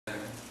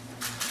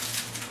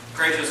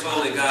Gracious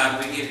Holy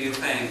God, we give you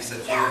thanks that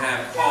you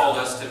have called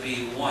us to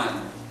be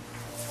one,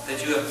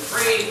 that you have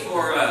prayed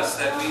for us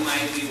that we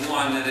might be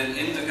one, that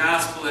in the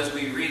gospel as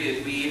we read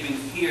it, we even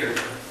hear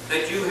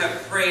that you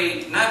have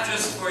prayed not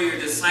just for your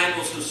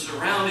disciples who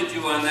surrounded you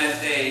on that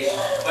day,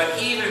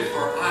 but even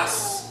for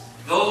us,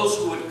 those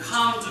who would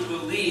come to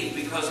believe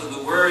because of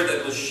the word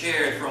that was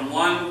shared from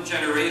one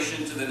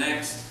generation to the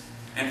next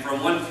and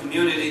from one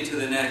community to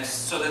the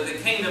next, so that the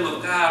kingdom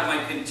of God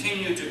might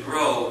continue to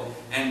grow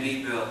and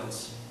be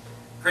built.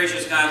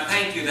 Gracious God,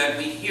 thank you that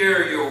we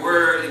hear your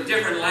word in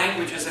different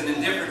languages and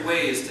in different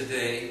ways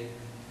today,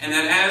 and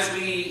that as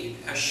we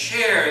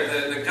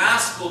share the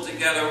gospel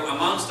together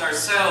amongst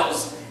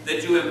ourselves,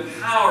 that you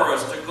empower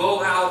us to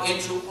go out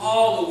into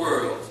all the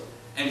world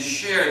and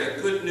share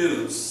the good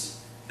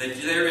news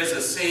that there is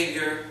a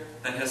Savior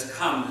that has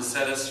come to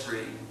set us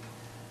free.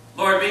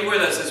 Lord, be with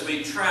us as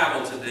we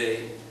travel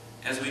today,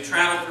 as we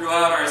travel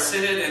throughout our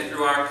synod and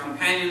through our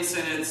companion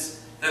synods,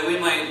 that we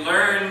might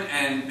learn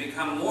and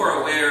become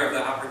more aware of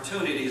the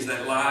opportunities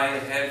that lie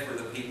ahead for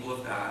the people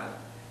of God.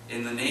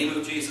 In the name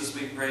of Jesus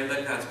we pray.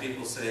 Let God's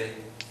people say,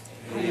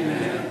 Amen.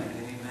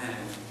 Amen.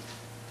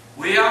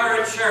 We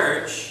are a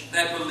church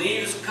that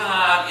believes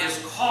God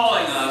is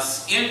calling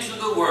us into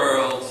the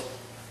world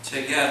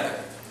together.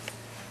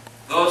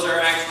 Those are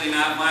actually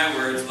not my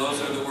words.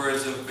 Those are the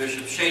words of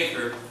Bishop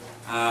Schaefer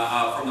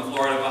from the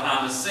Florida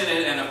Bahamas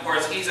Synod, and of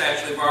course he's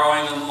actually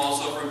borrowing them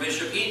also from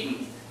Bishop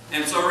Eaton.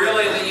 And so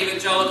really the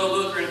Evangelical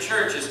Lutheran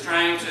Church is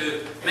trying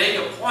to make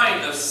a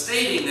point of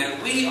stating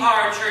that we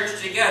are a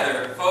church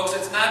together. Folks,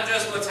 it's not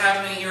just what's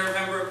happening here at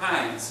Pembroke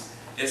Pines.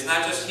 It's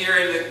not just here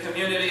in the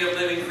community of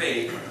living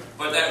faith,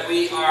 but that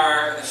we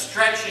are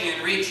stretching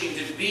and reaching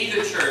to be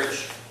the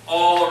church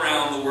all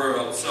around the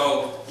world.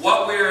 So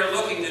what we're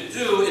looking to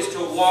do is to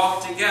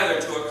walk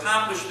together to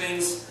accomplish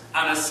things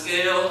on a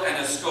scale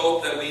and a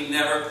scope that we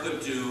never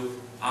could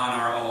do on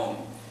our own.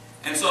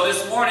 And so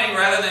this morning,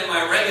 rather than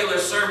my regular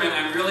sermon,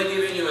 I'm really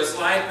giving you a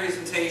slide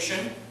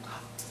presentation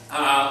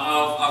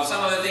of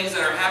some of the things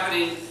that are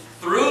happening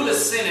through the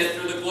Synod,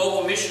 through the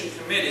Global Mission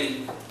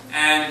Committee,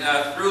 and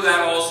through that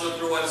also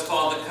through what is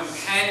called the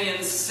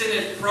Companion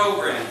Synod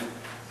Program.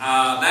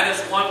 That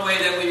is one way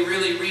that we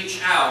really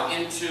reach out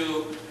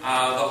into the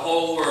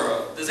whole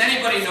world. Does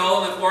anybody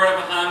know in the Florida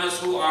Bahamas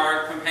who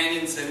our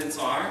companion synods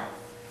are?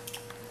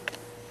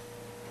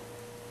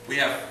 We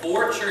have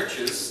 4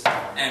 churches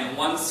and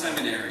 1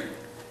 seminary.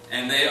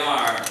 And they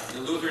are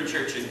the Lutheran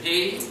Church in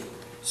Haiti,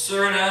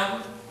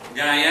 Suriname,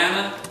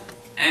 Guyana,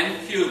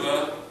 and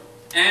Cuba,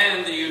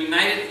 and the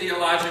United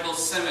Theological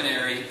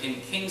Seminary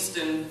in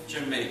Kingston,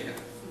 Jamaica.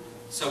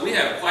 So we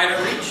have quite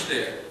a reach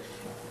there.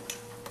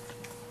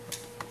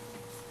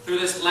 Through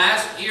this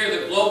last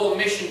year, the global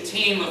mission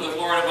team of the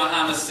Florida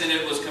Bahamas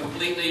Synod was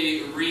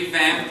completely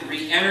revamped,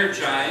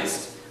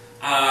 re-energized.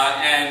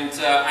 And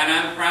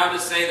I'm proud to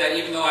say that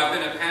even though I've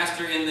been a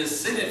pastor in this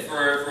synod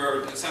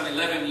for some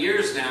 11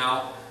 years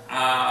now,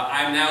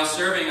 I'm now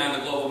serving on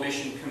the Global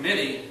Mission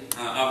Committee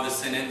of the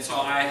synod, so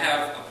I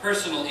have a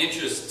personal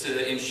interest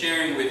in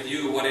sharing with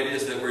you what it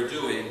is that we're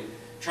doing,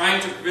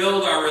 trying to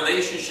build our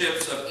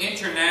relationships of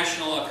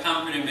international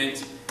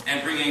accompaniment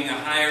and bringing a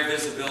higher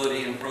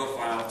visibility and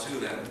profile to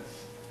them.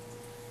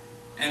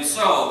 And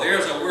so,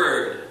 there's a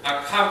word,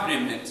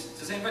 accompaniment.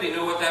 Does anybody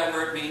know what that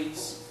word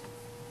means?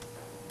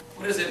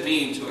 What does it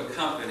mean to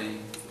accompany?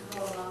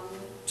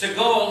 To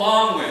go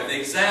along with,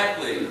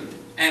 exactly.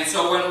 And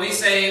so when we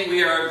say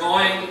we are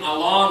going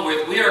along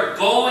with, we are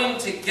going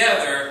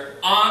together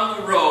on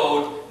the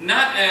road,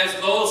 not as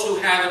those who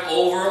have it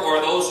over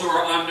or those who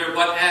are under,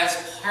 but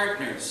as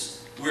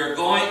partners. We're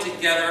going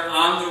together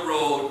on the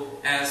road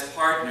as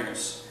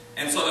partners.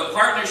 And so the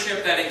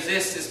partnership that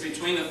exists is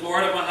between the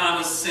Florida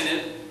Bahamas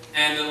Synod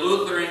and the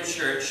Lutheran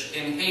Church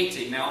in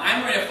Haiti. Now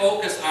I'm going to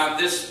focus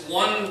on this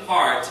one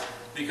part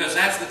because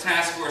that's the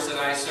task force that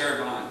I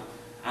serve on.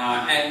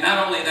 And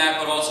not only that,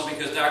 but also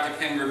because Dr.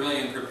 Ken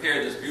Vermillion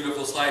prepared this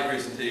beautiful slide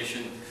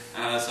presentation,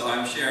 so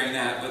I'm sharing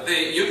that. But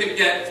you can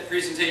get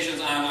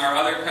presentations on our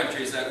other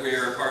countries that we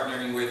are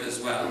partnering with as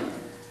well.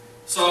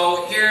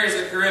 So here's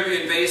the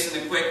Caribbean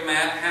basin, a quick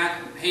map.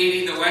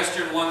 Haiti, the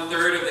western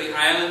 1/3 of the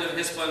island of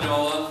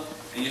Hispaniola,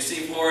 and you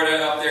see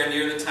Florida up there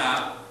near the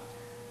top.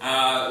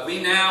 We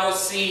now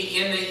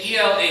see in the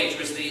ELH,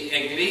 which is the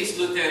Église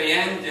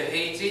Luthérienne de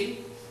Haiti.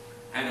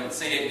 I don't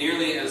say it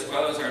nearly as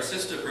well as our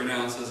sister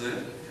pronounces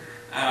it.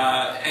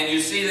 And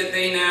you see that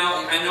they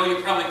now, I know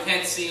you probably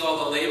can't see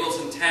all the labels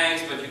and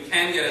tags, but you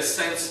can get a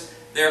sense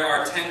there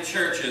are 10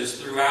 churches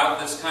throughout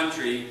this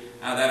country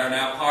that are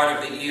now part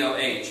of the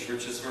ELH,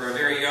 which is for a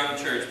very young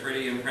church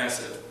pretty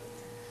impressive.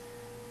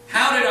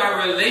 How did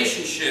our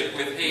relationship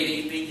with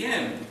Haiti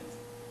begin?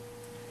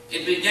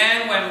 It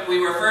began when we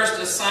were first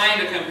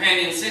assigned a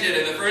companion synod,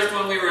 and the first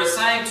one we were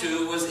assigned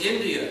to was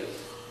India.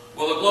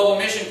 Well, the Global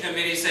Mission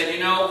Committee said,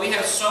 you know, we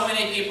have so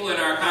many people in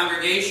our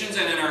congregations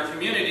and in our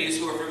communities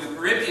who are from the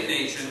Caribbean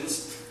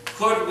nations.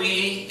 Could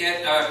we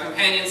get a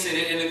companion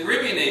synod in the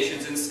Caribbean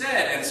nations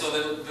instead? And so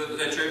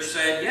the church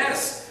said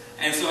yes.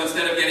 And so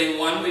instead of getting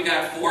 1, we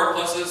got 4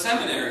 plus a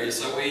seminary.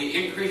 So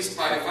we increased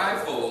by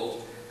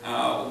 5-fold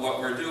what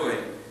we're doing.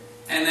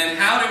 And then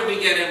how did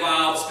we get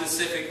involved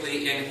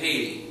specifically in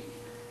Haiti?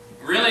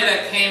 Really,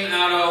 that came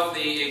out of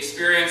the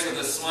experience of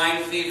the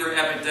swine fever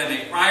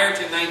epidemic prior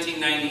to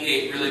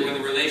 1998, really, when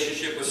the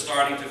relationship was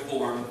starting to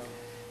form.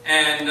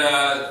 And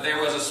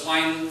there was a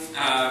swine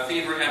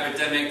fever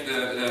epidemic.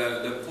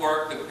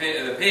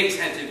 The pigs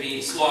had to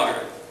be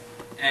slaughtered.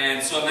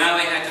 And so now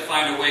they had to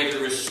find a way to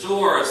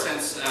restore a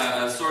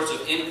source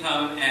of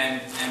income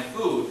and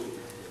food.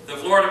 The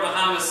Florida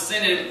Bahamas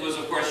Synod was,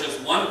 of course,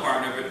 just one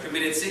partner, but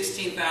committed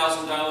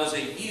 $16,000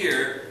 a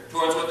year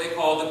towards what they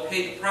call the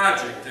Pig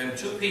Project. And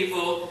 2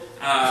 people,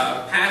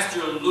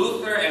 Pastor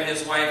Luther and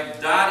his wife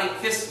Thode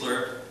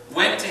Kistler,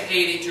 went to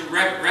Haiti to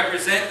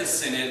represent the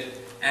Synod,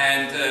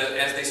 and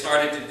as they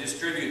started to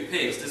distribute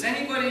pigs. Was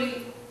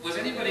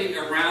anybody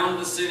around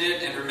the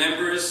Synod and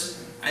remembers?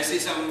 I see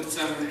some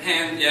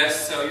hand,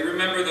 yes, so you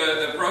remember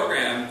the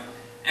program.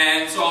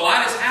 And so a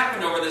lot has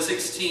happened over the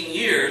 16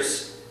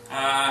 years.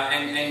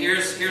 And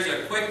here's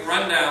a quick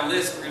rundown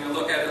list. We're going to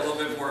look at it a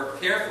little bit more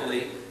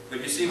carefully.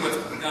 But you see what's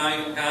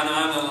gone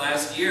on in the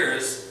last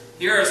years.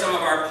 Here are some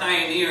of our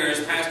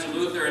pioneers, Pastor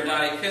Luther and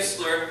Thode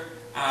Kistler.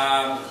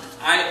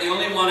 The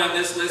only one on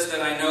this list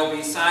that I know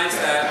besides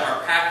that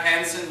are Pat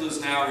Hansen, who's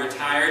now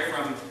retired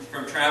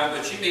from travel,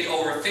 but she made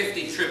over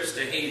 50 trips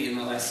to Haiti in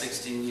the last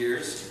 16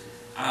 years.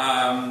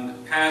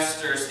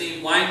 Pastor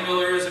Steve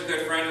Weinmiller is a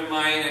good friend of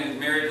mine, and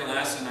Mary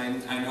DeLass,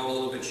 and I know a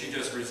little bit. She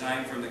just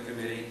resigned from the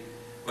committee.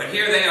 But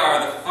here they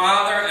are, the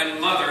father and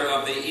mother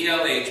of the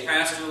ELH,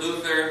 Pastor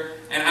Luther,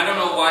 and I don't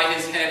know why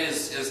his head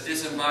is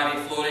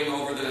disembodied floating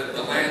over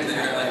the land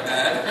there like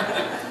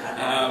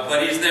that.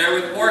 But he's there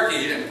with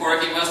Porky, and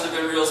Porky must have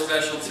been real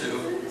special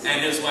too,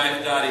 and his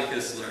wife Thode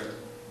Kistler.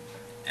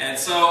 And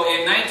so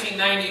in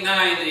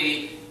 1999,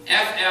 the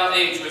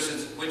FLH,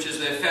 which is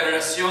the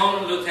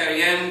Fédération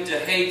Luthérienne de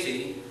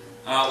Haiti,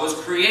 was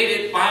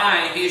created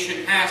by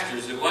Haitian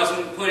pastors. It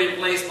wasn't put in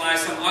place by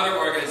some other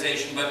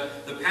organization,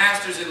 but the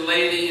pastors and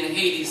laity in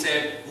Haiti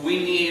said, we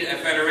need a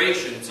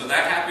federation. So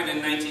that happened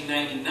in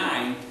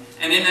 1999.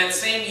 And in that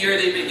same year,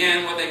 they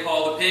began what they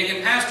call the Pig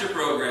and Pastor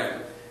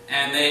Program.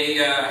 And they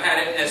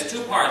had it as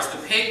 2 parts.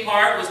 The pig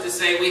part was to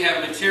say we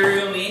have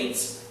material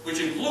needs, which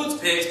includes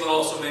pigs, but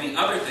also many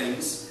other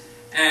things.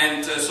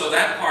 And so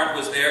that part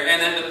was there.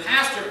 And then the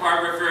pastor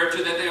part referred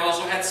to that they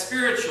also had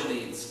spiritual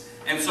needs.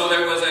 And so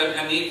there was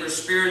a need for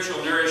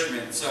spiritual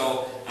nourishment.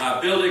 So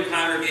building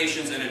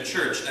congregations in a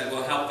church that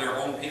will help their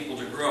own people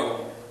to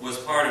grow was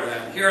part of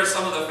that. Here are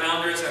some of the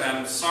founders, and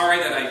I'm sorry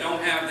that I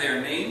don't have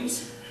their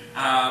names,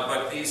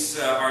 but these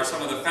are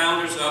some of the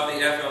founders of the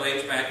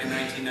FLH back in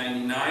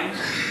 1999.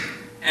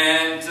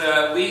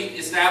 And we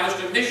established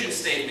a mission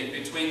statement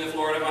between the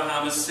Florida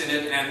Bahamas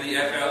Synod and the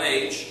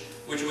FLH,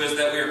 which was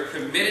that we are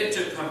committed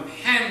to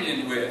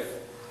companion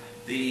with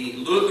the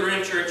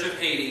Lutheran Church of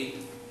Haiti,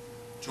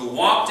 to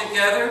walk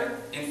together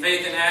in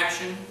faith and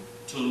action,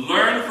 to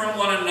learn from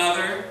one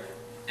another,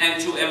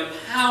 and to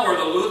empower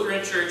the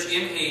Lutheran Church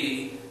in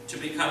Haiti to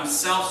become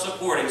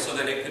self-supporting so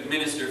that it could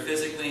minister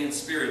physically and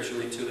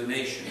spiritually to the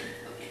nation.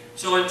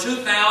 So in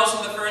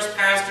 2000, the first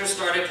pastor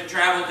started to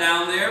travel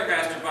down there.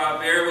 Pastor Bob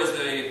Baer was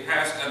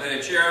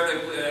the chair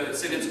of the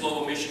Synod's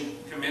Global Mission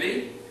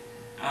Committee.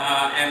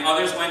 And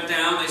others went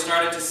down. They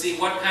started to see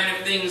what kind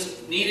of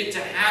things needed to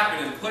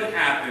happen and could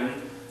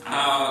happen.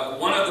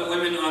 One of the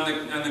women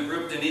on the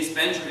group, Denise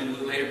Benjamin,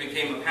 who later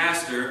became a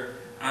pastor,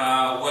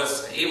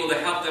 was able to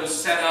help them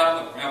set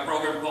up a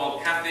program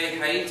called Café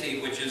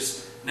Haiti, which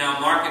is now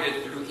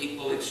marketed through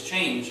Equal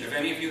Exchange. Have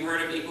any of you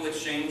heard of Equal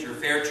Exchange, or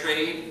Fair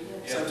Trade,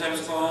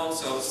 sometimes called?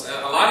 So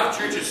a lot of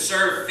churches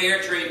serve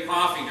Fair Trade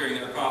coffee during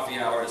their coffee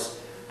hours,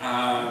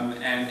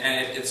 and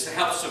it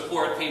helps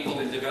support people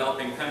in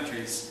developing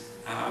countries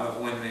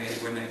when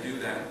they do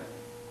that.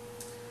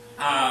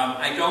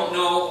 I don't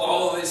know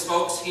all of these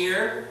folks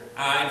here.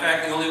 In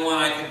fact, the only one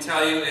I can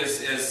tell you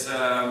is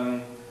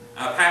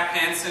Pat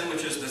Hansen,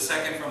 which is the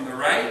second from the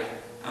right,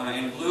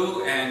 in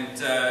blue, and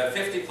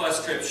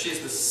 50-plus trips. She's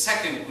the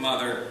second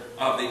mother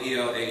of the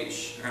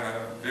ELH,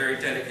 very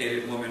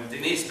dedicated woman.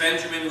 Denise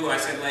Benjamin, who I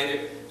said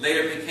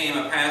later became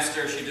a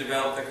pastor, she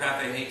developed the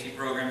Café Haiti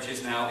program.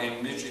 She's now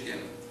in Michigan.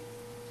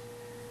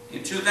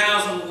 In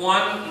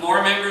 2001,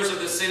 more members of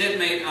the Synod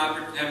made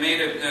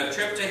a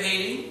trip to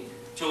Haiti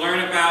to learn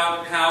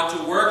about how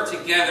to work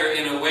together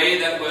in a way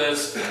that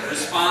was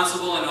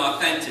responsible and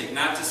authentic.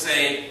 Not to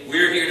say,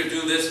 we're here to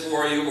do this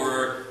for you,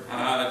 or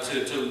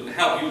to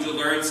help you to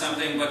learn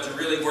something, but to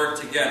really work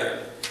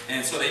together.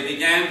 And so they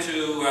began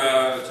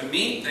to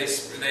meet.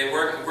 They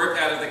worked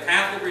out of the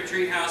Catholic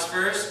Retreat House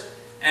first,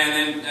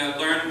 and then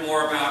learned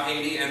more about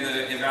Haiti and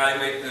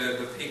evaluate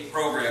the PIG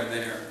program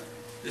there.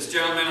 This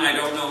gentleman, I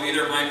don't know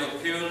either, Michael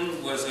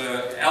Kuhn, was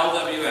a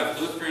LWF,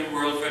 Lutheran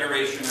World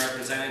Federation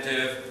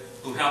representative,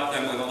 who helped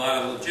them with a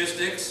lot of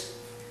logistics.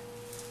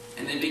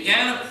 And they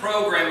began a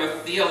program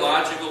of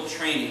theological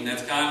training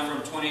that's gone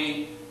from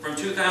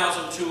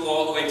 2002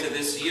 all the way to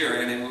this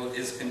year, and it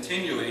is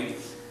continuing.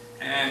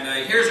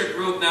 And here's a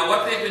group. Now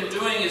what they've been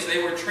doing is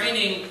they were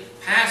training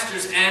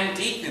pastors and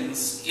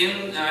deacons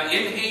in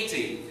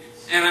Haiti.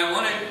 And I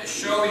want to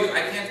show you,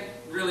 I can't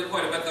really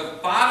point it, but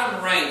the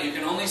bottom right, you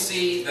can only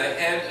see the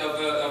head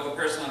of a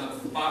person on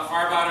the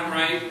far bottom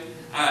right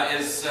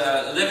is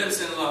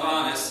Livingston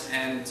Lavanis,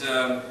 and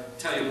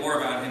tell you more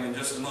about him in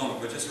just a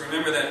moment. But just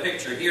remember that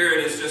picture. Here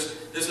it is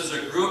just, this is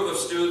a group of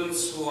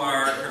students who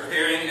are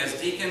preparing as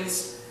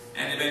deacons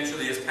and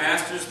eventually as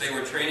pastors. They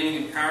were training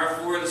in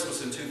Carrefour. This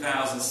was in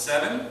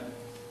 2007.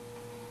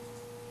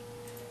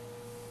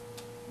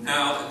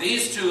 Now,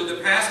 these two,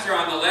 the pastor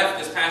on the left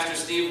is Pastor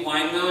Steve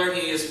Weinmiller.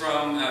 He is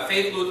from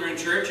Faith Lutheran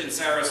Church in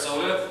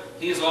Sarasota.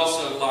 He has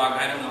also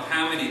logged I don't know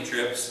how many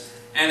trips.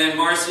 And then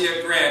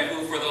Marcia Grant,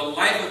 who for the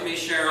life of me,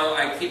 Cheryl,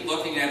 I keep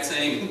looking at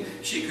saying,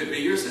 she could be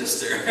your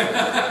sister.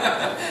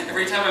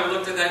 Every time I've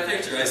looked at that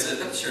picture, I said,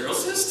 that's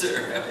Cheryl's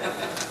sister.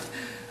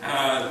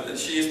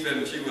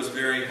 She was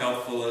very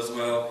helpful as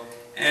well.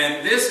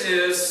 And this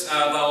is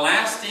the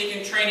last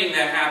deacon training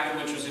that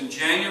happened, which was in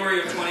January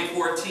of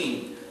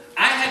 2014.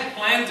 I had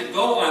planned to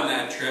go on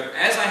that trip,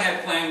 as I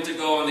had planned to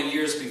go on the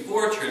years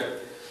before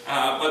trip.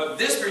 But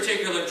this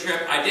particular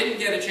trip, I didn't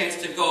get a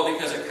chance to go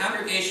because a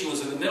congregation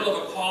was in the middle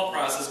of a call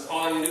process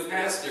calling a new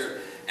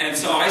pastor. And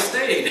so I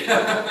stayed.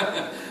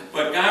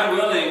 But God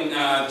willing,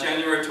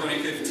 January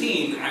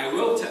 2015, I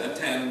will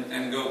attend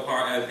and go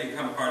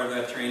become part of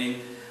that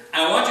training.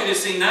 I want you to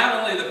see not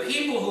only the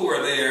people who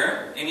are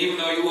there, and even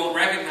though you won't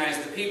recognize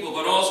the people,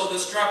 but also the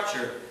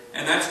structure.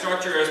 And that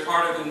structure is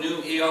part of the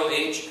new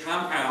ELH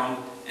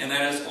compound, and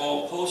that is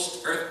all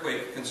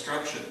post-earthquake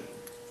construction.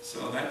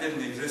 So that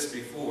didn't exist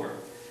before.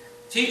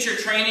 Teacher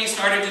training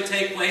started to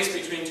take place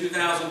between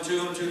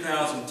 2002 and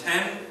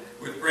 2010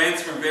 with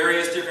grants from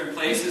various different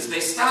places. They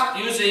stopped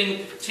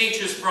using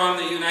teachers from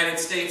the United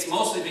States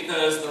mostly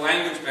because the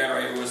language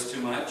barrier was too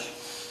much.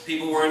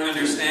 People weren't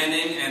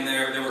understanding and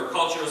there were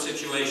cultural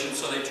situations,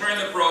 so they turned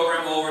the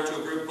program over to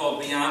a group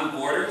called Beyond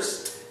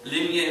Borders,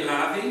 Ligne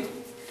Lavi,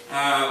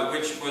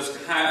 which was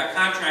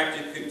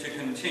contracted to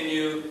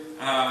continue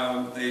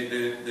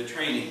the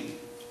training.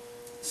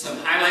 Some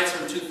highlights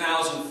from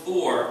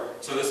 2004,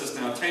 so this is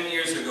now 10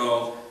 years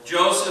ago.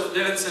 Joseph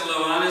Livingston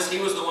Lavanis, he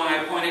was the one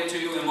I pointed to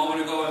you a moment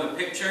ago in the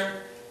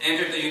picture,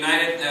 entered the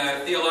United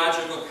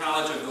Theological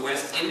College of the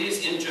West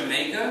Indies in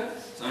Jamaica,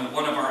 so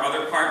one of our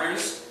other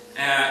partners,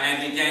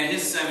 and began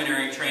his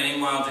seminary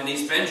training, while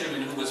Denise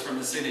Benjamin, who was from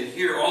the synod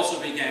here, also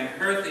began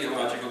her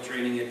theological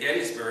training at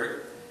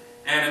Gettysburg.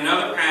 And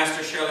another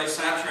pastor, Shelley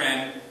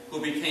Satran,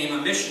 who became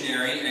a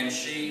missionary, and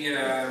she,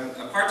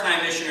 a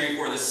part-time missionary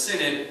for the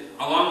synod,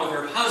 along with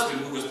her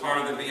husband, who was part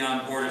of the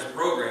Beyond Borders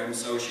program.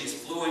 So she's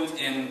fluent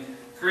in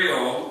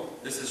Creole.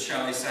 This is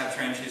Shelley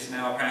Satran. She's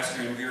now a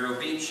pastor in Vero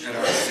Beach at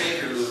our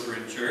Savior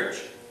Lutheran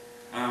Church.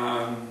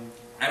 I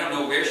don't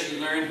know where she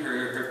learned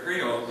her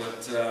Creole,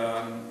 but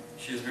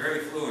she's very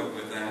fluent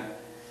with that.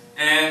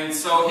 And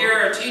so here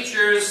are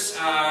teachers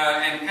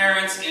and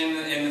parents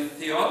in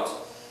Thode,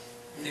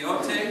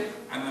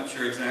 I'm not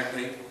sure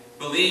exactly,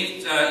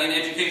 believed in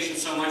education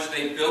so much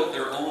they built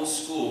their own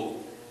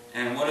school.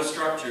 And what a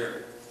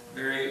structure.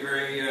 Very,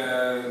 very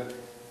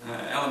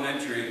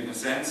elementary in a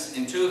sense.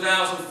 In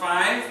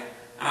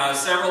 2005,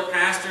 several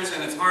pastors,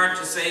 and it's hard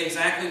to say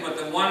exactly, but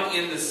the one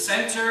in the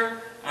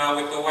center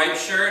with the white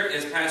shirt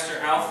is Pastor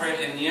Alfred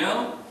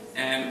Eniel.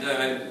 And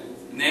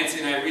Nancy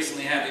and I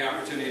recently had the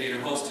opportunity to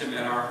host him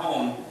at our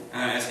home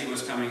as he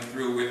was coming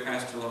through with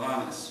Pastor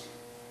Lavanis.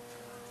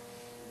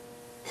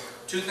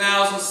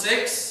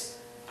 2006,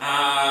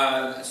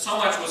 so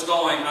much was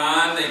going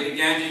on. They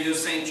began to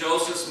use St.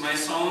 Joseph's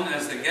Maison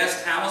as the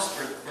guest house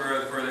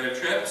for their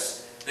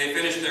trips. They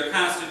finished their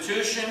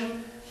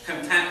constitution,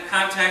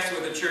 contacts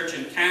with the church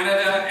in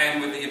Canada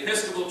and with the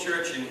Episcopal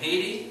Church in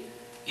Haiti.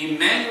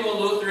 Emmanuel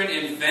Lutheran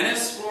in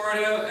Venice,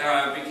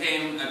 Florida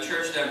became a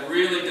church that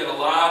really did a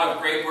lot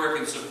of great work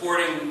in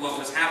supporting what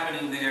was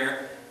happening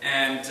there,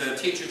 and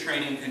teacher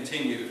training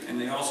continued.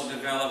 And they also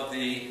developed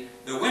the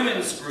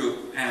women's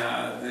group,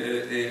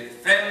 the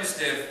Femmes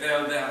de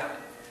Thode.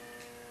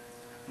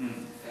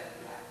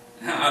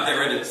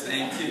 There it is,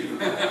 thank you.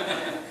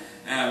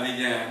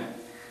 Began.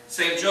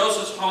 St.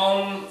 Joseph's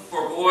Home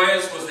for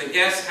Boys was the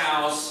guest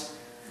house,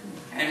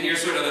 and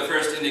here's sort of the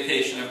first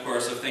indication, of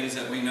course, of things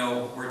that we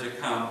know were to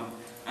come.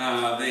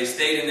 They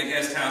stayed in the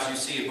guest house, you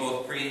see,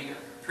 both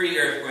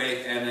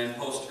pre-earthquake and then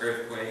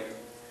post-earthquake.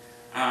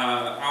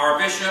 Our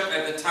bishop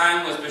at the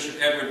time was Bishop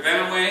Edward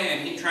Benaway,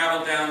 and he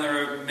traveled down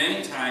there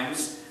many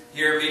times,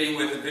 here meeting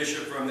with the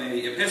bishop from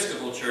the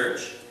Episcopal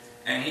Church,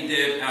 and he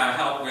did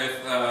help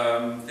with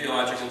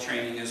theological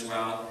training as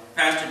well.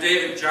 Pastor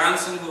David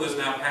Johnson, who has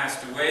now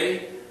passed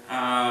away,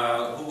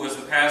 who was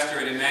the pastor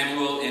at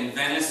Emmanuel in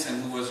Venice,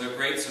 and who was a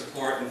great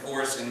support and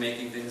force in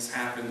making things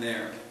happen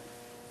there.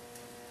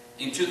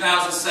 In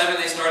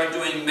 2007, they started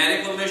doing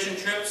medical mission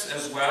trips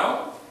as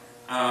well.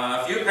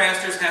 A few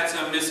pastors had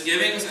some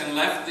misgivings and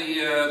left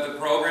the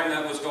program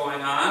that was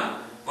going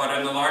on, but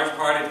in the large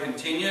part it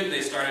continued.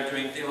 They started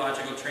doing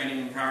theological training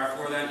in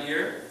Carrefour that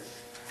year.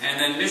 And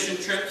then mission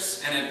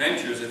trips and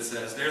adventures, it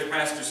says. There's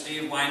Pastor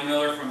Steve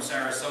Weinmiller from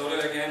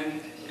Sarasota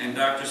again, and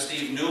Dr.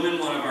 Steve Newman,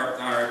 one of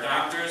our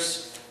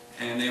doctors.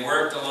 And they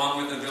worked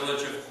along with the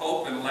Village of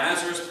Hope and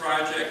Lazarus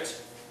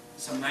Project.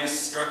 Some nice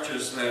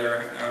structures that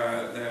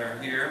are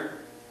here.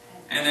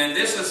 And then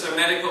this is a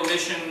medical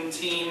mission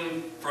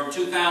team from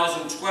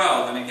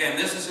 2012. And again,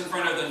 this is in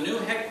front of the new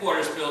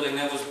headquarters building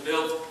that was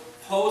built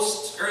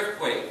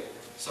post-earthquake.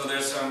 So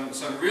there's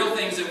some real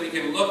things that we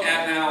can look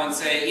at now and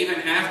say,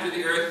 even after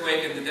the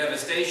earthquake and the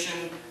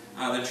devastation,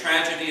 the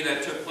tragedy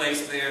that took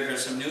place there,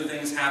 there's some new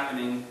things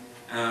happening.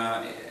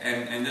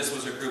 And this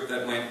was a group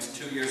that went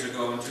 2 years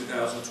ago in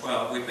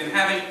 2012. We've been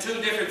having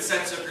two different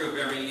sets of group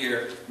every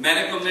year,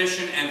 medical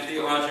mission and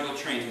theological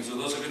training. So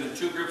those have been the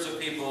two groups of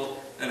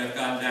people that have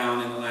gone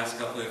down in the last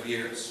couple of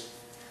years.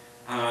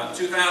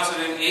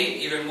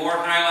 2008, even more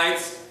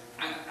highlights.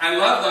 I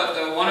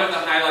love one of the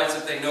highlights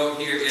that they note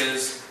here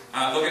is,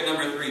 look at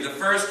number 3, the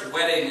first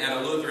wedding at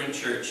a Lutheran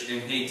church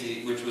in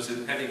Haiti, which was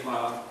in Petit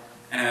Clave,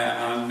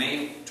 on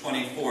May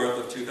 24th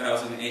of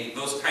 2008.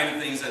 Those kind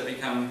of things that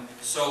become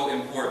so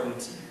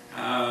important.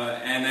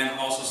 And then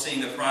also seeing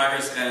the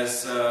progress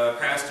as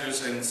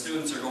pastors and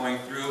students are going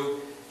through.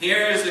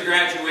 Here is the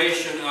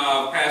graduation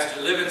of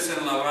Pastor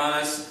Livingston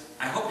Lavanas.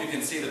 I hope you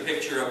can see the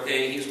picture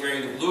okay. He's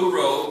wearing the blue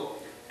robe,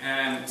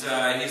 and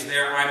he's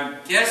there. I'm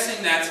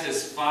guessing that's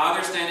his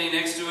father standing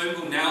next to him,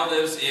 who now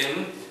lives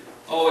in,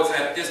 it's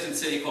that distant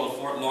city called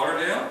Fort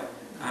Lauderdale.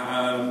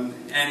 And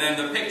then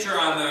the picture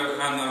on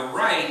the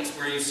right,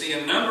 where you see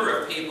a number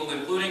of people,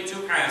 including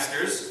 2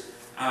 pastors,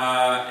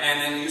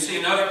 and then you see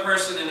another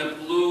person in a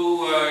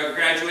blue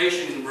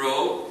graduation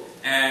robe,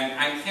 and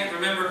I can't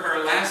remember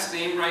her last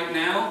name right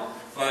now,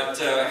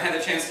 but I had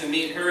a chance to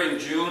meet her in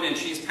June, and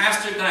she's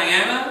Pastor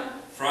Diana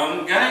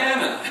from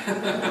Guyana.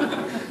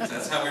 So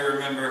that's how we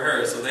remember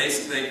her. So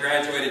they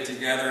graduated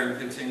together and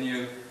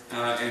continue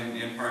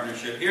in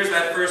partnership. Here's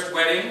that first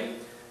wedding,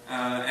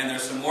 and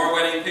there's some more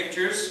wedding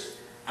pictures.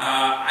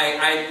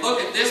 I look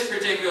at this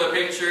particular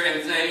picture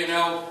and say,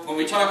 when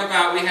we talk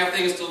about we have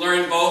things to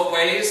learn both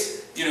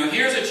ways,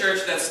 here's a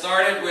church that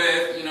started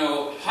with,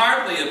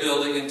 hardly a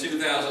building in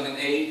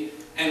 2008,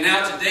 and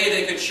now today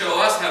they could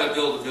show us how to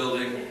build a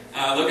building.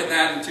 Look at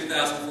that in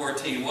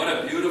 2014. What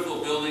a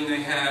beautiful building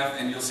they have,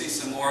 and you'll see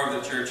some more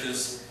of the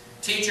churches.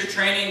 Teacher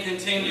training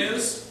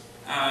continues.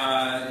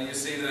 You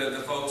see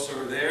the folks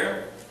over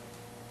there.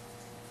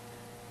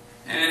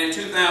 And in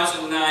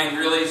 2009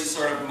 really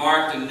sort of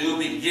marked a new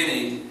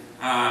beginning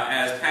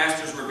as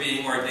pastors were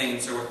being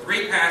ordained. So there were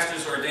 3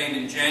 pastors ordained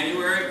in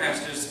January,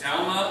 Pastors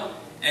Alma,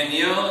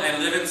 Emil,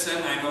 and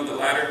Livingston. I know the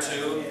latter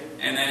 2.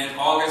 And then in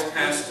August,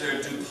 Pastor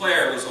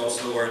Duclair was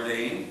also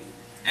ordained.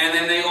 And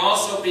then they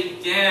also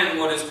began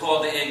what is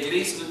called the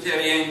Église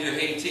Luthérienne de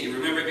Haiti.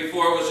 Remember,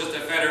 before it was just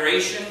a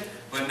federation,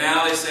 but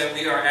now they said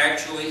we are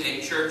actually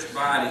a church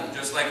body.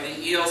 Just like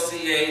the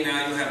ELCA,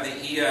 now you have the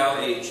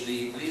ELH,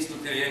 the Église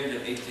Luthérienne de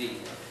Haiti.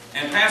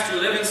 And Pastor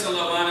Livingston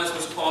Lavanas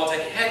was called to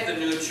head the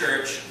new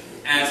church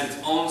as its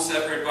own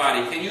separate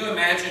body. Can you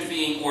imagine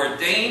being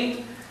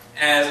ordained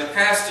as a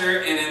pastor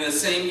and in the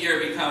same year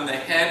become the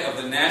head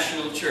of the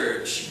national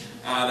church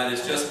that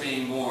is just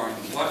being born?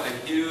 What a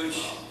huge,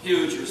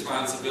 huge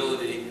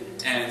responsibility.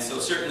 And so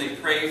certainly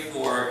pray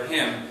for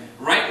him.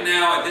 Right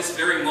now, at this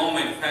very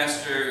moment,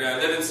 Pastor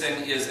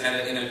Livingston is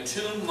in a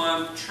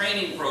 2-month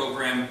training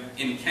program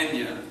in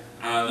Kenya,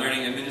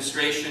 learning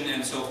administration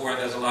and so forth.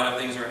 As a lot of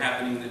things are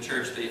happening in the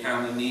church, they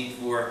found the need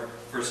for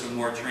some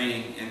more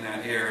training in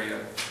that area.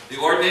 The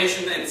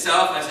ordination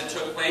itself, as it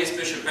took place,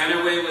 Bishop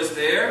Benaway was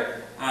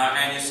there,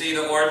 and you see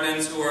the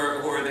ordinants who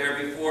were there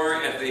before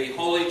at the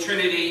Holy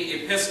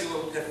Trinity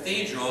Episcopal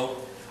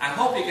Cathedral. I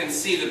hope you can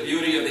see the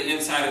beauty of the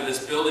inside of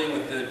this building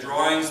with the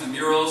drawings, the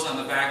murals on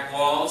the back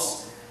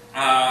walls.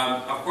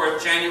 Of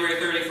course, January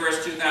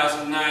 31st,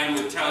 2009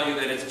 would tell you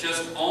that it's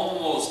just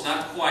almost,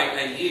 not quite,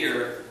 a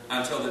year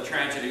until the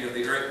tragedy of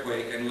the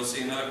earthquake, and you'll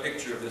see another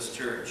picture of this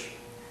church.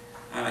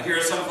 Here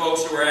are some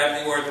folks who were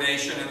at the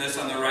ordination, and this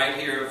on the right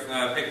here,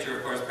 picture,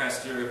 of course,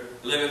 Pastor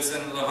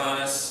Livingston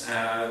Lavanas,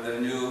 the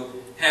new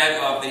head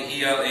of the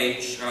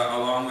ELH,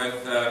 along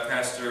with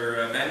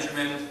Pastor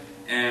Benjamin,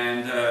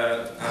 and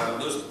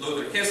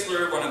Luther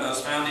Kistler, one of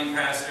those founding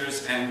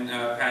pastors, and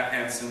Pat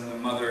Hansen, the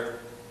mother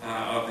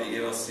of the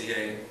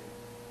ELCA.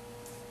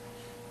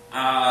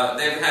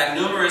 They've had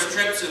numerous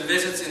trips and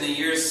visits in the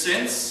years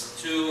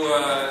since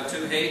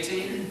to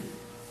Haiti.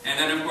 And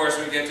then, of course,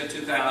 we get to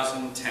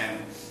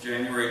 2010,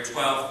 January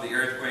 12th, the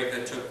earthquake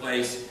that took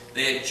place.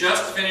 They had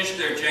just finished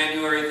their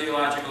January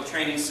theological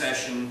training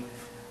session.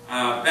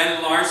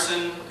 Ben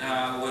Larson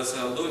was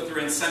a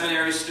Lutheran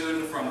seminary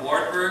student from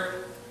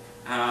Wartburg.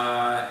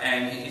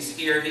 And he's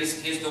here.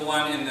 He's the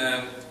one in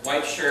the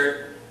white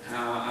shirt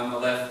on the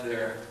left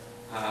there,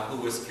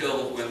 who was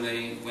killed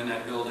when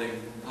that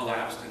building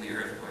collapsed in the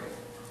earthquake.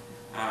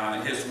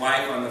 His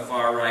wife on the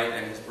far right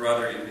and his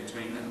brother in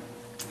between them.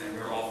 And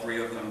there were all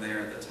 3 of them there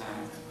at the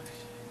time.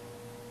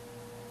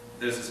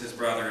 This is his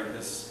brother and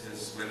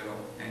his widow.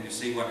 And you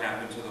see what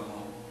happened to the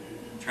home.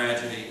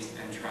 Tragedy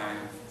and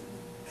triumph.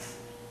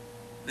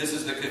 This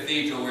is the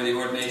cathedral where the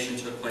ordination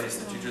took place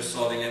that you just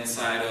saw the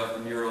inside of. The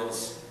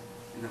murals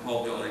in the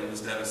whole building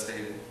was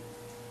devastated.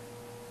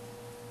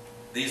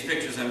 These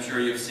pictures, I'm sure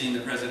you've seen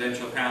the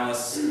presidential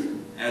palace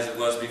as it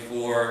was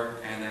before,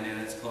 and then in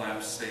its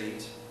collapsed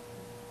state.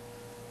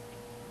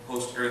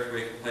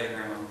 Post-earthquake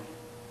playground.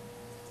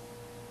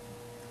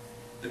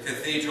 The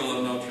Cathedral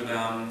of Notre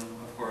Dame,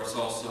 of course,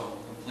 also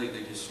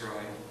completely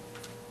destroyed.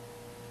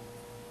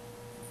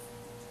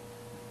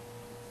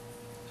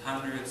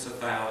 Hundreds of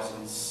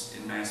thousands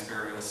in mass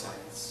burial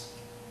sites.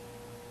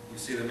 You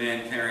see the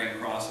man carrying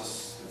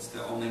crosses. It's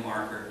the only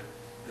marker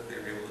that they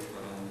were able to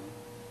put on.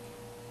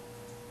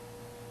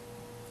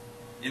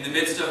 In the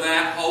midst of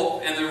that,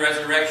 hope and the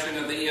resurrection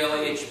of the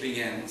ELH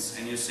begins.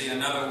 And you see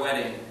another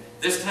wedding.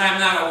 This time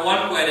not a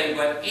one wedding,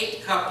 but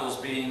 8 couples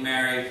being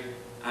married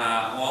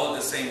all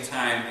at the same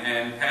time.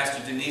 And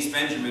Pastor Denise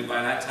Benjamin,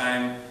 by that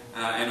time,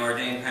 an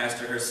ordained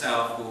pastor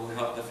herself, who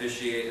helped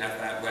officiate at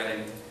that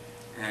wedding.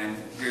 And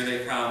here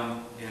they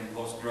come in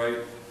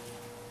Post-Droit,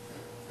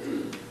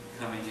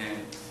 coming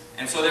in.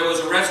 And so there was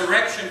a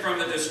resurrection from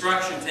the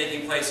destruction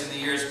taking place in the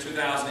years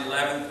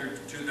 2011 through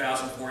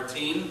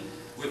 2014,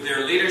 with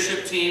their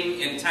leadership team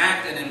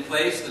intact and in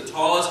place. The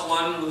tallest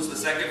one, who's the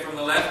second from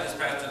the left, is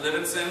Pastor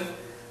Livingston.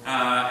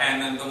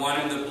 And then the one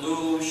in the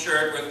blue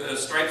shirt with the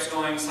stripes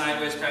going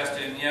sideways, Pastor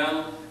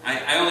Danielle.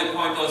 I only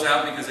point those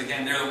out because,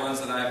 again, they're the ones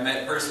that I've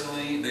met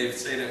personally. They've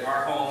stayed at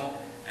our home,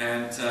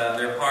 and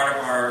they're part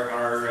of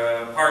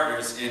our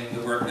partners in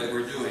the work that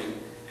we're doing.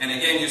 And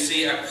again, you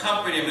see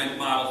accompaniment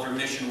model for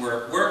mission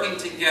work, working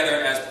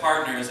together as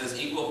partners, as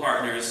equal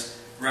partners,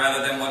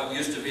 rather than what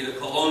used to be the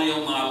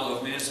colonial model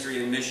of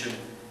ministry and mission.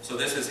 So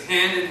this is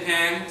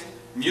hand-in-hand,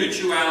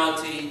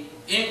 mutuality,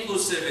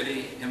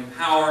 inclusivity,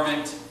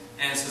 empowerment,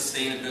 and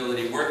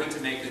sustainability, working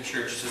to make the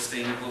church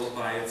sustainable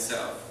by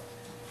itself.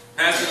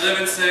 Pastor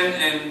Livingston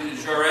and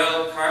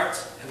Jorel Cart,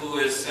 who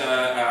is,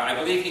 I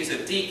believe he's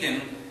a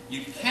deacon.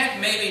 You can't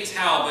maybe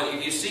tell, but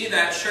if you see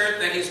that shirt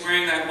that he's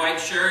wearing, that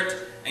white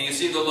shirt, and you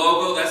see the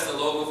logo, that's the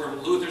logo from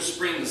Luther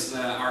Springs,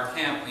 our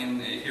camp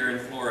here in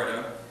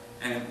Florida.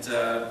 And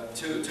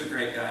two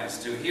great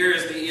guys, too. Here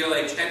is the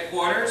ELH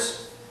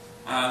headquarters.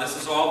 This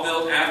is all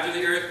built after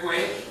the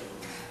earthquake.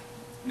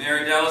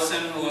 Mary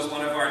Dellison, who was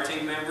one of our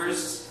team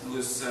members, who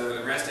was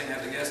resting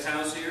at the guest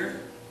house here.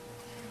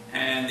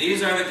 And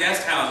these are the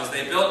guest houses.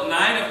 They built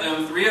 9 of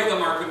them. 3 of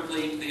them are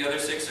complete. The other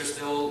 6 are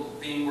still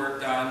being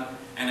worked on.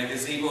 And a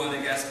gazebo in the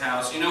guest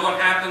house. You know what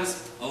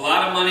happens? A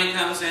lot of money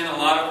comes in. A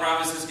lot of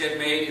promises get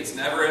made. It's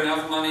never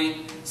enough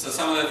money. So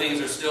some of the things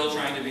are still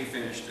trying to be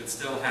finished. It's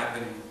still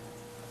happening,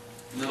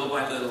 little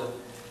by little.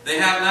 They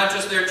have not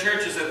just their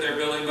churches that they're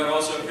building, but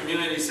also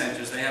community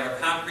centers. They have a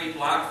concrete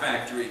block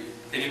factory.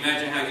 Can you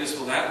imagine how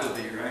useful that would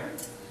be,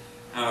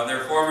 right?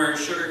 Their former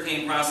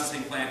sugarcane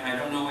processing plant, I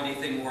don't know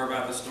anything more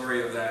about the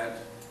story of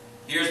that.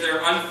 Here's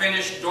their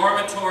unfinished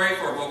dormitory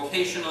for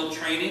vocational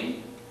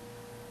training.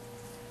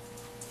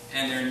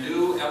 And their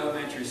new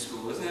elementary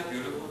school. Isn't that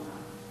beautiful?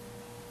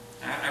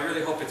 I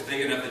really hope it's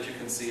big enough that you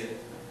can see it.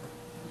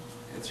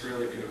 It's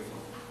really beautiful.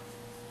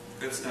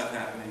 Good stuff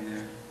happening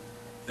there.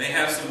 They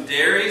have some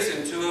dairies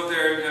in 2 of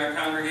their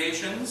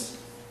congregations.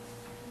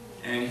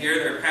 And here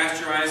they're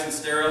pasteurized and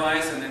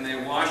sterilized, and then they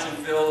wash and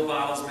fill the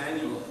bottles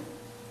manually.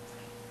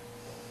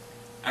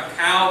 A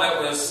cow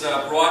that was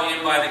brought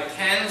in by the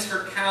Cans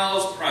for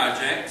Cows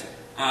project.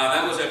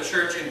 That was a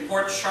church in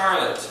Port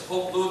Charlotte,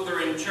 Hope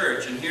Lutheran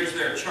Church. And here's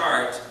their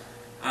chart.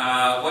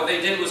 What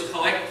they did was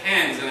collect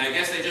cans, and I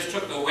guess they just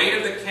took the weight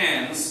of the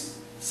cans.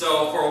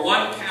 So for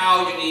 1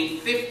 cow, you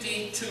need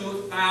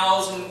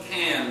 52,000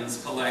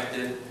 cans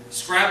collected.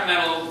 Scrap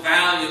metal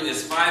value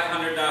is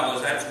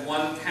 $500. That's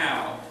 1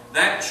 cow.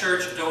 That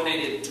church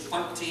donated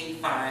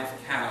 25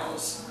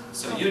 cows.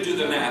 So you do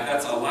the math.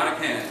 That's a lot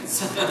of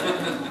cans.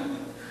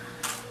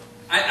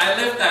 I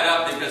lift that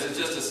up because it's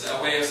just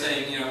a way of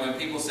saying, you know, when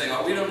people say,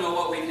 oh, we don't know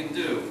what we can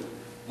do.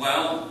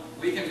 Well,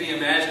 we can be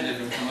imaginative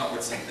and come up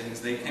with some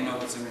things. They came up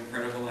with some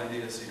incredible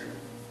ideas here.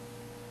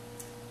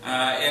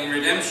 In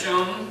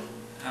Redemption,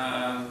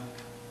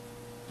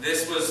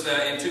 this was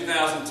in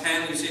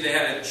 2010. You see they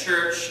had a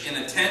church in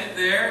a tent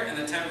there in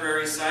the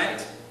temporary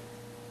site.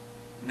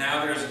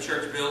 Now there's a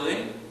church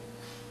building.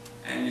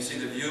 And you see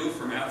the view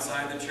from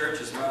outside the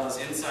church as well as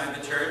inside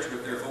the church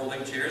with their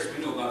folding chairs.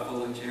 We know about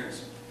folding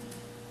chairs.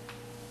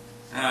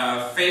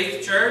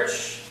 Faith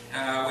Church,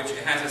 which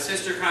has a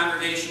sister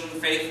congregation,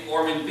 Faith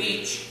Ormond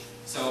Beach.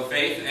 So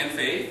faith and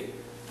faith.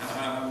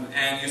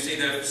 And you see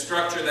the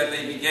structure that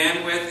they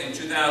began with in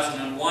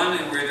 2001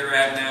 and where they're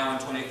at now in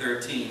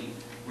 2013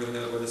 with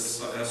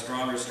a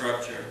stronger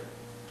structure.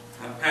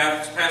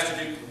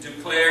 Pastor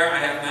Duclair, I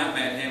have not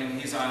met him.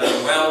 He's on a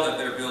well that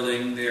they're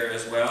building there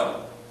as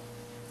well.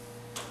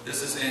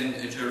 This is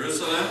in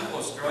Jerusalem,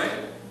 Post-Droit.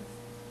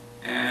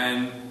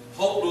 And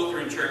Hope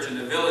Lutheran Church in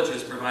the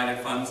Villages provided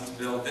funds to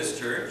build this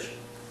church.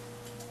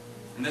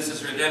 And this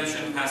is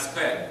Redemption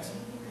Pasquet.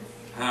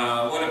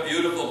 What a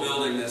beautiful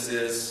building this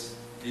is.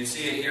 You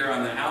see it here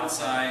on the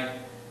outside.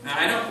 Now,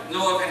 I don't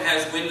know if it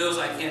has windows.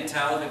 I can't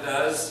tell if it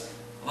does.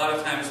 A lot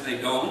of times they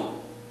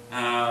don't.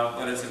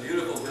 but it's a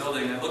beautiful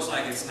building. It looks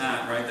like it's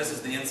not, right? This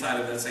is the inside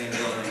of that same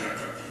building.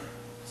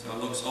 So it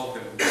looks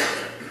open.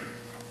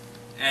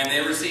 And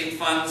they received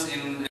funds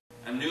in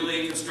a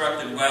newly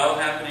constructed well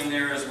happening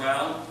there as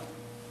well.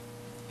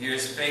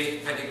 Here's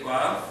Faith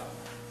Petitgoave.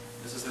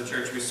 This is the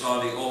church we saw,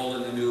 the old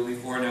and the new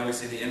before. Now we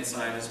see the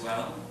inside as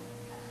well.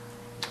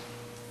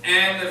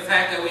 And the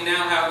fact that we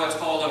now have what's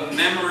called a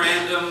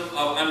Memorandum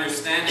of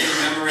Understanding,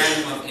 a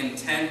Memorandum of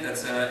Intent,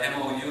 that's a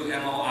MOU,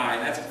 MOI.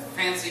 That's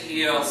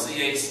fancy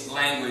ELCA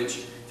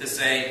language to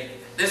say,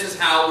 this is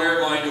how we're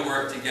going to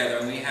work together.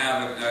 And we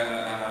have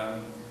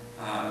a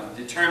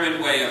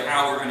determined way of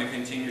how we're going to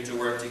continue to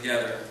work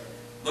together.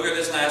 Look at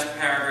this last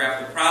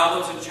paragraph. The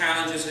problems and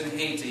challenges in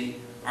Haiti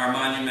are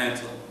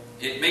monumental.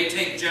 It may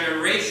take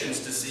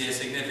generations to see a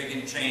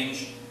significant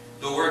change.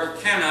 The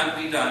work cannot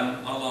be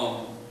done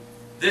alone.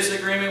 This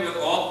agreement with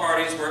all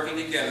parties working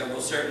together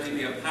will certainly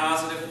be a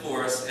positive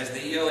force as the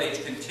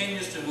ELH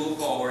continues to move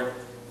forward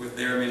with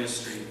their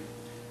ministry.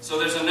 So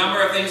there's a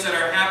number of things that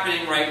are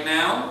happening right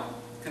now.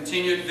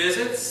 Continued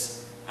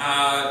visits.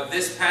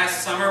 This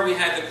past summer we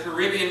had the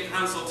Caribbean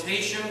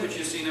consultation, which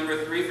you see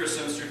number 3 for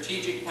some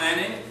strategic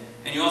planning.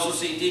 And you also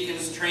see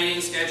Deacons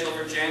training scheduled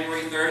for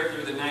January 3rd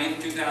through the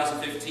 9th,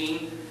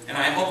 2015. And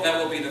I hope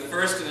that will be the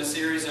first in a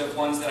series of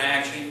ones that I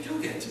actually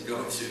do get to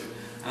go to,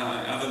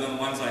 other than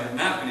ones I have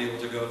not been able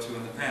to go to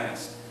in the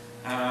past.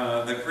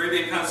 The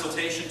Caribbean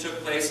consultation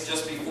took place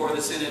just before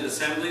the Synod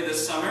Assembly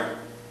this summer.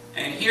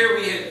 And here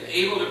we are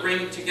able to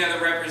bring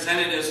together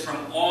representatives from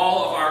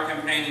all of our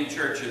companion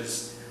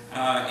churches,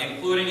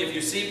 including, if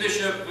you see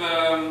Bishop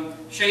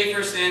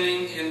Schaefer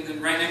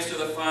standing right next to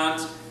the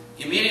font,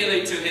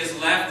 immediately to his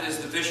left is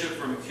the bishop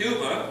from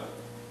Cuba,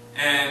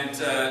 and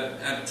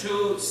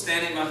 2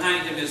 standing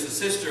behind him is the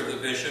sister of the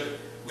bishop.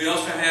 We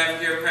also have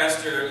here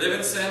Pastor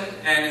Livingston,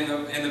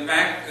 and in the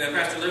back,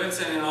 Pastor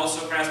Livingston and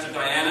also Pastor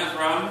Diana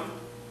from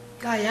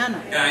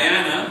Guyana,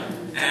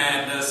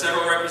 and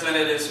several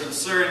representatives from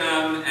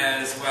Suriname,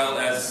 as well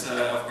as,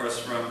 of course,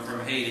 from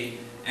Haiti,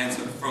 and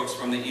some folks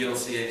from the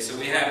ELCA. So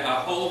we had a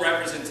whole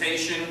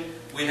representation.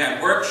 We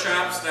had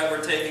workshops that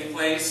were taking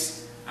place.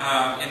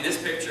 In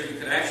this picture, you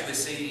could actually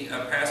see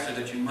a pastor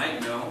that you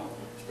might know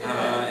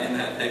in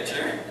that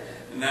picture.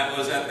 And that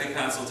was at the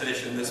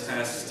consultation this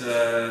past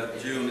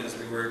June as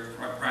we were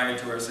prior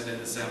to our Synod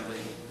Assembly.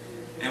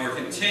 And we're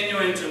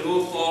continuing to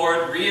move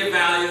forward,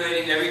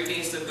 reevaluating every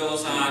piece that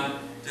goes on,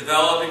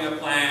 developing a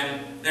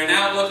plan. They're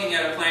now looking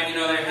at a plan. You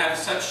know, they have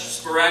such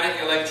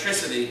sporadic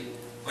electricity,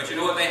 but you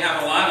know what they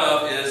have a lot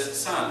of is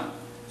sun.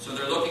 So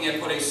they're looking at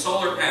putting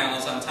solar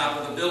panels on top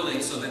of the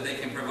building so that they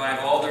can provide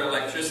all their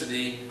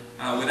electricity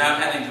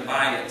without having to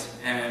buy it,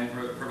 and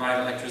provide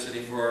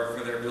electricity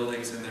for their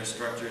buildings and their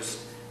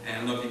structures,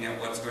 and looking at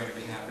what's going to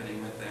be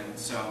happening with them.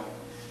 So,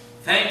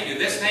 thank you.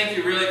 This thank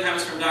you really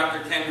comes from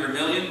Dr. Ken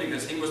Vermillion,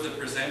 because he was the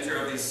presenter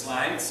of these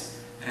slides,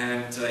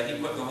 and he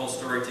put the whole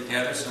story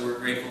together, so we're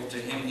grateful to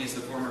him. He's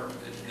the former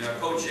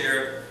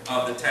co-chair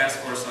of the Task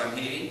Force on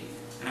Haiti.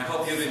 And I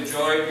hope you've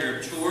enjoyed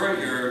your tour,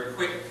 your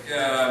quick,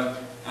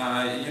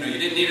 you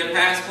didn't need a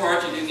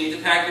passport, you didn't need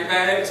to pack your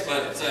bags,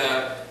 but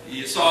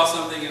you saw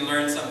something and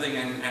learned something,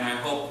 and I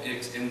hope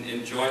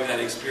enjoyed that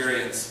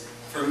experience.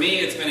 For me,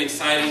 it's been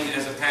exciting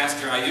as a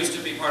pastor. I used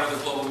to be part of the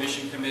Global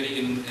Mission Committee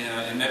in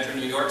Metro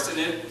New York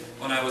Synod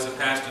when I was a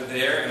pastor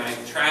there, and I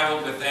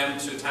traveled with them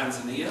to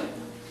Tanzania.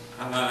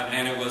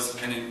 And it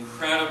was an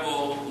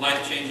incredible,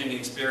 life-changing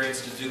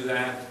experience to do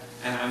that.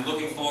 And I'm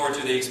looking forward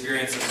to the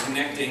experience of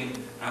connecting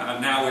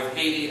now with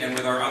Haiti and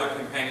with our other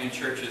companion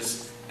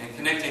churches, and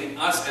connecting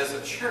us as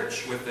a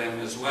church with them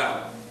as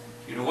well.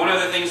 You know, one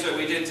of the things that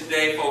we did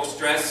today, folks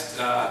dressed,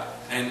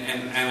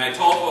 and I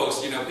told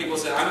folks, people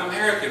said, I'm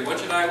American, what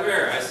should I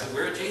wear? I said,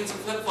 wear jeans and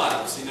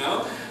flip-flops,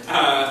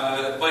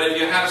 But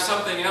if you have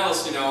something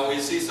else, we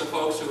see some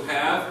folks who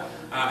have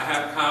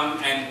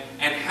come,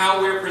 and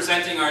how we're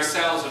presenting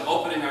ourselves and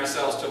opening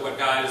ourselves to what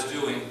God is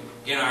doing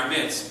in our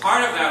midst.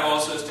 Part of that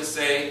also is to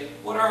say,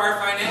 what are our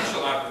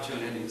financial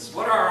opportunities?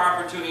 What are our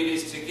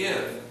opportunities to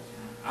give?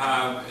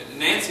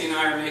 Nancy and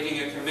I are making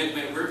a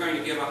commitment. We're going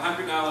to give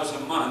 $100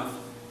 a month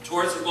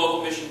towards the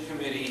Global Mission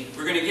Committee.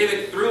 We're going to give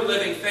it through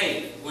Living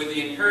Faith, with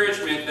the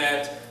encouragement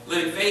that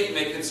Living Faith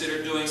may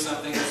consider doing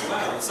something as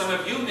well. Some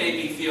of you may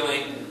be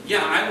feeling,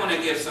 yeah, I want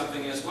to give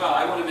something as well.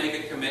 I want to make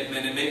a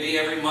commitment, and maybe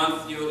every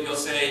month you'll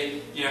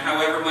say,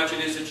 however much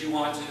it is that you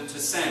want to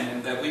send,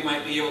 and that we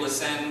might be able to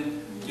send,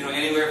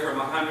 anywhere from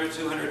 $100,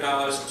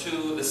 $200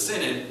 to the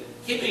Synod.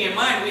 Keeping in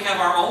mind we have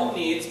our own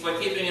needs,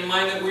 but keeping in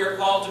mind that we're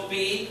called to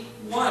be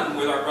one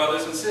with our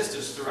brothers and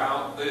sisters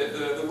throughout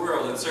the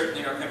world, and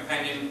certainly our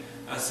companion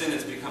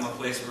synods become a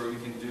place where we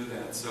can do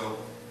that. So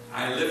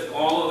I lift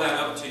all of that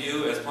up to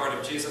you as part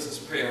of Jesus'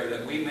 prayer,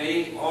 that we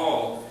may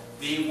all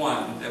be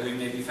one, that we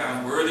may be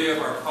found worthy of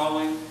our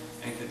calling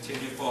and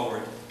continue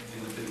forward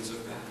in the things of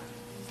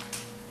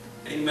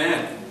God.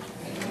 Amen.